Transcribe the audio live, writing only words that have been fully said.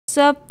What's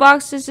up,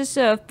 Fox? This is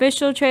the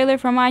official trailer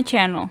for my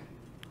channel.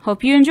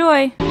 Hope you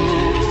enjoy.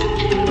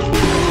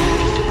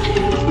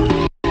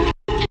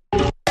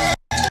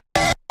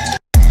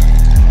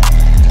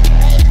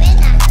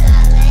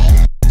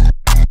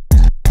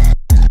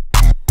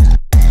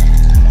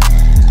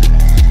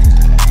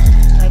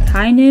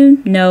 High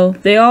noon? No,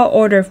 they all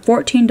ordered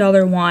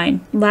 $14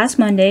 wine. Last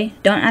Monday,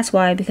 don't ask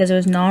why because it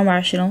was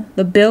non-rational,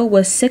 the bill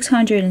was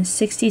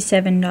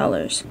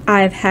 $667.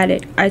 I've had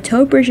it. I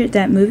told Bridget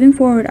that moving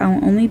forward I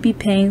will only be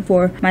paying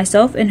for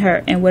myself and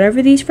her, and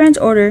whatever these friends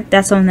order,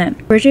 that's on them.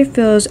 Bridget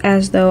feels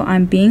as though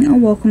I'm being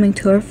unwelcoming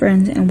to her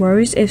friends and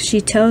worries if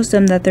she tells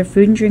them that their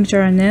food and drinks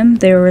are on them,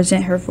 they will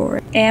resent her for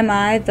it. Am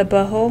I the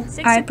butthole?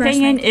 My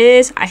opinion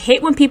is, I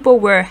hate when people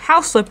wear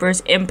house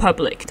slippers in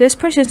public. This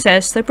person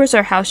says slippers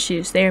are house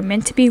shoes. They are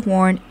meant to be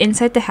worn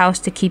inside the house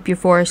to keep your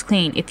floors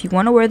clean. If you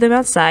want to wear them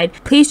outside,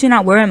 please do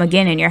not wear them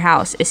again in your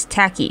house. It's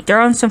tacky.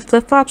 Throw on some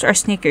flip-flops or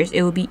sneakers.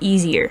 It will be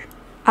easier.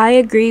 I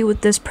agree with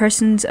this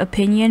person's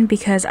opinion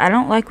because I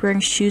don't like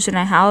wearing shoes in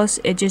a house.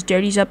 It just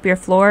dirties up your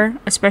floor,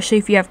 especially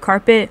if you have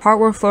carpet.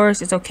 Hardwood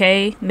floors is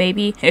okay,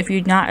 maybe, if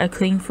you're not a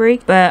clean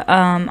freak. But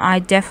I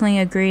definitely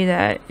agree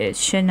that it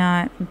should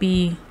not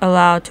be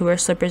allowed to wear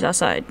slippers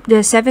outside.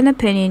 The seventh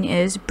opinion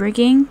is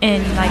bringing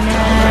in like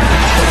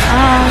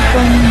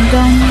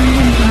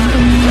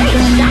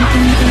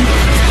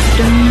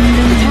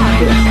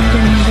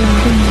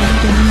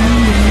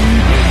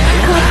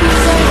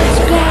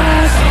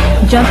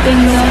jumping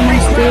on the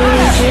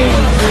stage is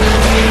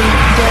really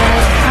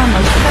bad. I'ma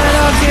cut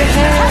off your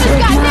head with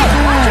my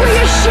eyes. Who are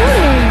you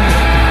shooting?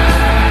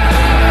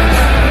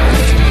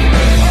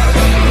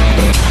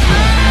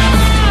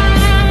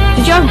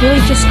 Did y'all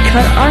really just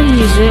cut our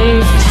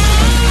music?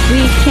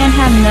 We can't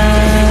have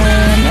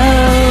none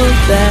of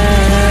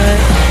that.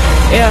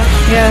 Yeah.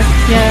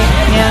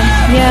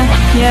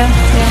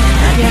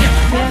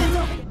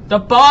 The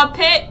ball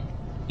pit,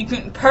 you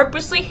can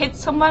purposely hit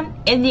someone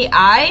in the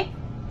eye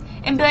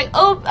and be like,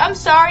 oh, I'm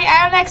sorry,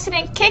 I on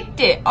accident kicked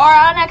it, or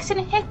I on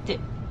accident hit it.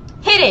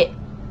 Hit it.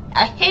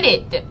 I hit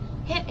it.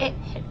 Hit it.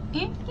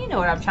 You know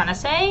what I'm trying to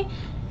say.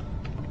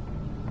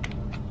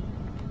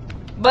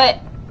 But,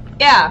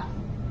 yeah.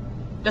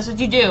 That's what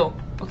you do,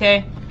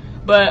 okay?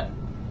 But,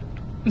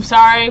 I'm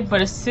sorry,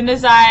 but as soon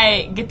as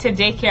I get to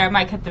daycare, I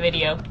might cut the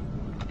video.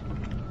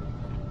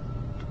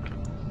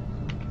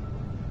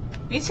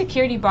 These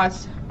security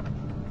bots...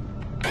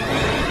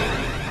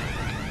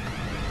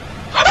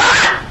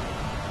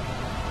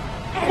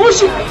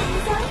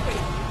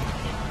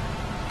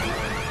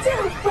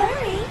 Don't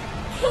worry.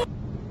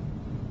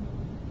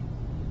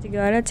 To go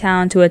out of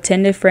town to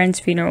attend a friend's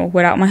funeral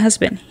without my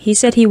husband. He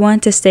said he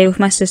wanted to stay with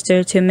my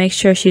sister to make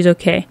sure she's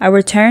okay. I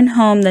returned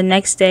home the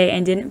next day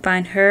and didn't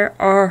find her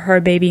or her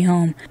baby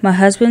home. My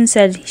husband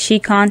said she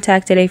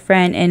contacted a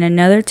friend in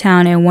another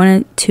town and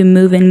wanted to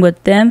move in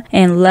with them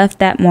and left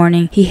that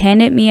morning. He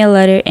handed me a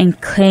letter and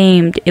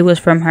claimed it was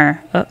from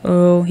her.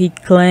 Uh-oh, he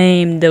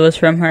claimed it was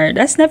from her.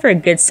 That's never a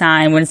good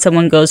sign when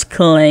someone goes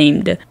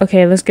claimed.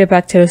 Okay, let's get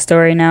back to the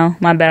story now.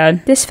 My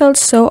bad. This felt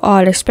so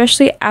odd,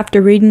 especially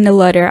after reading the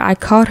letter. I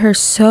called her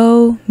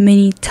so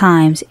many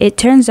times. It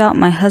turns out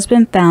my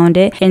husband found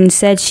it and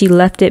said she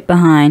left it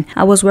behind.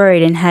 I was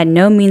worried and had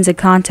no means of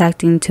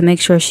contacting to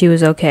make sure she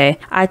was okay.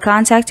 I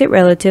contacted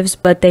relatives,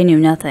 but they knew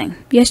nothing.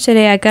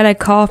 Yesterday I got a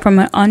call from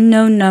an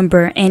unknown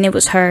number and it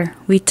was her.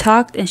 We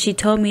talked and she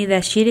told me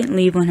that she didn't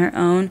leave on her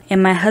own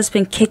and my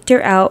husband kicked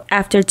her out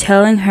after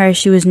telling her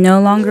she was no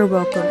longer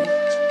welcome.